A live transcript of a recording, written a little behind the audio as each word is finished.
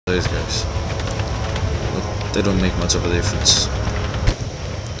these guys. But they don't make much of a difference.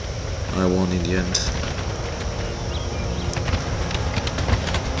 I won in the end.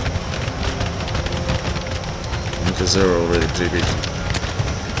 Because they're already pretty beaten.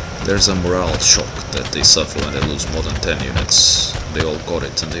 There's a morale shock that they suffer when they lose more than 10 units. They all got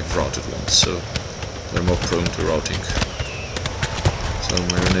it and they've routed once, so they're more prone to routing. So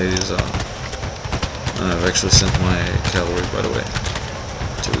my grenades are... I've actually sent my cavalry, by the way,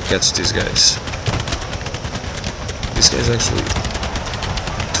 to catch these guys. These guys actually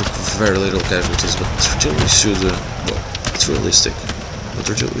took very little casualties, but artillery should... well, it's realistic, but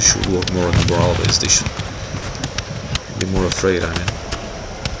artillery should work more on the morale base. They should be more afraid, I mean.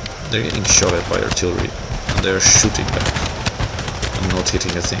 They're getting shot at by artillery, and they're shooting back. I'm not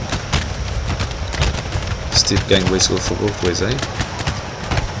hitting a thing. Steep gangways go for both ways, eh?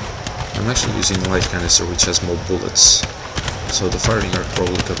 I'm actually using light canister, which has more bullets, so the firing arc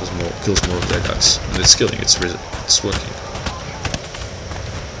probably kills more of their guys. And it's killing, it's working.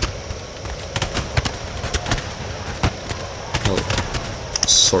 Well,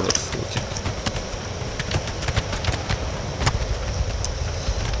 sort of working.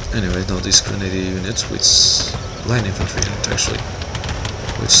 Anyway, now this grenadier unit, with line infantry unit actually,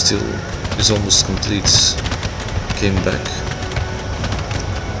 which still is almost complete, came back.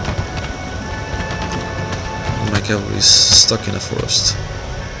 And my cavalry is stuck in a forest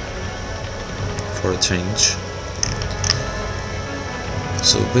for a change.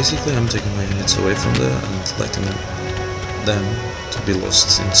 So basically I'm taking my units away from there and letting them to be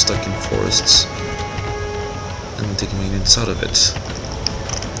lost and stuck in forests, and taking my units out of it.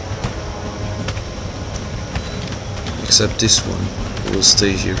 Except this one will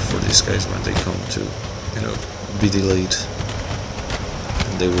stay here for these guys when they come to, you know, be delayed.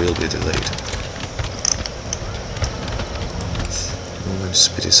 And they will be delayed. I'm going to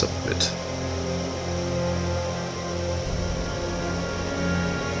speed this up a bit.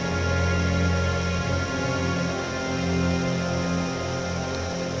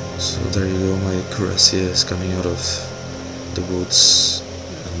 So there you go, my cuirassier is coming out of the woods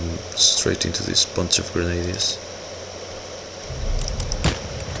and straight into this bunch of grenadiers.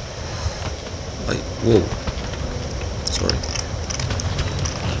 Whoa, sorry.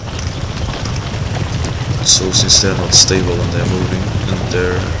 So since they're not stable and they're moving and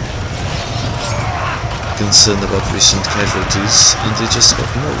they're concerned about recent casualties, and they just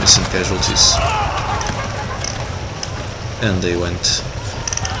got more recent casualties. And they went.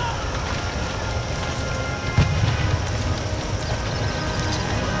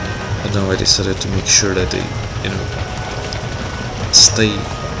 And now I decided to make sure that they, you know, stay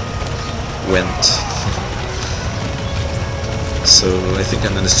went. So I think I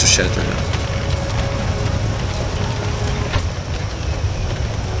managed to shatter now.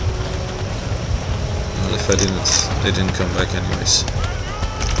 Well, if I didn't, they didn't come back anyways.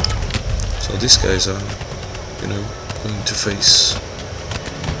 So these guys are, you know, going to face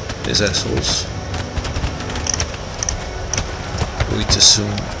these assholes. Wait too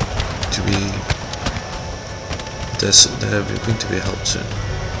soon to be... they're going to be helped soon.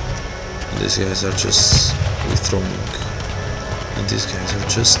 And these guys are just withdrawing. And these guys are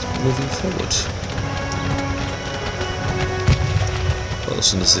just moving forward. Well, as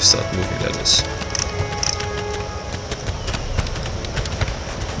soon as they start moving, that is.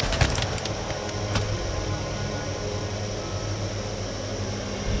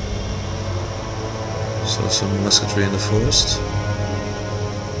 So some musketry in the forest.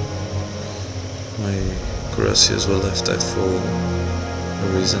 My cuirassiers were left there for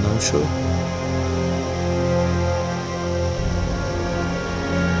a reason, I'm sure.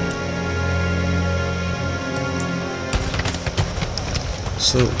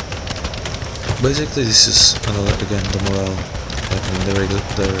 So basically this is another, again, the morale happening.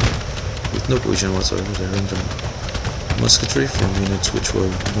 They're with no cohesion whatsoever. They're in the musketry from units which were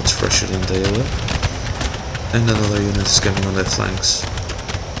much fresher than they were, and another unit is coming on their flanks.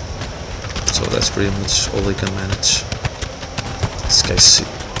 So that's pretty much all they can manage. These guys see.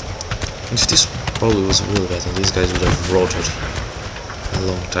 If this probably was a real battle, these guys would have rotted a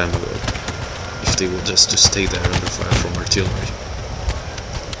long time ago if they were just to stay there under fire from artillery.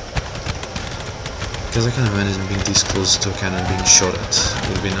 Because I can imagine being this close to a cannon being shot at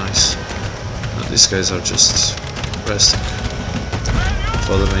would be nice. Now these guys are just resting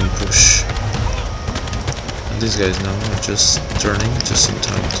for the main push. And these guys now are just turning just in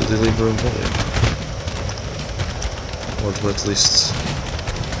time to deliver a volley. Or to at least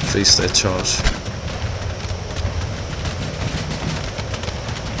face that charge.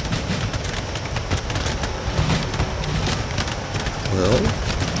 Well,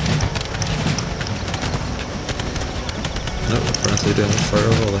 No, apparently they won't fire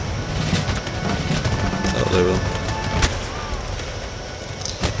a volley. Oh, they will.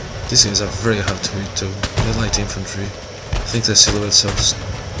 These guys are very hard to hit too. The light infantry. I think their silhouettes are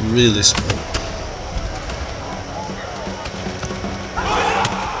really small.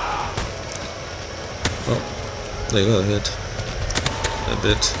 Well, they got hit. A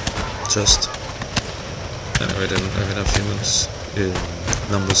bit. Just. Anyway, they don't have enough humans in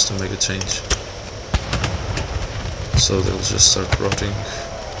numbers to make a change. So they'll just start rotting.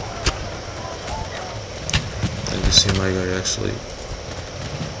 And you see my guy actually,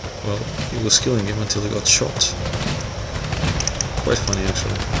 well, he was killing him until he got shot. Quite funny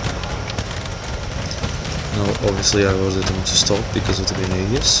actually. Now obviously I ordered them to stop because of the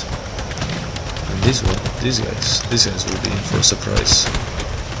grenadiers. And these guys will be in for a surprise.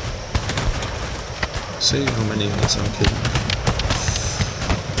 See how many units I'm killing.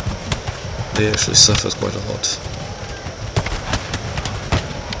 They actually suffered quite a lot.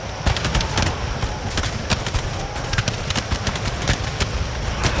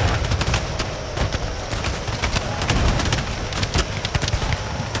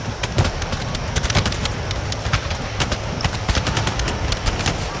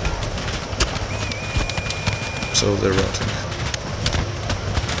 So they're routing.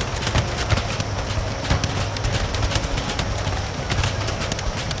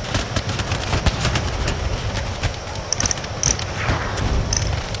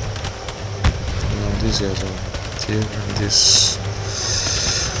 These guys are here, and this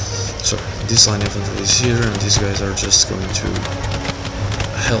line infantry is here, and these guys are just going to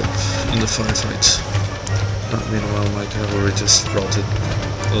help in the firefight. Meanwhile, my cavalry just routed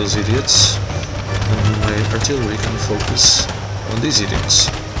those idiots, and my artillery can focus on these idiots.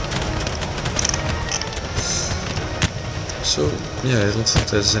 So, yeah, I don't think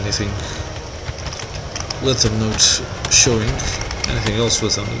there's anything little note showing. Anything else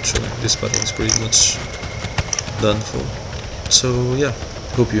with them note showing. This battle is pretty much done for. So yeah,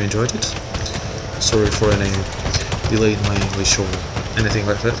 hope you enjoyed it. Sorry for any delay in my English or anything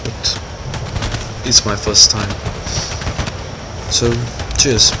like that, but it's my first time. So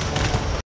cheers.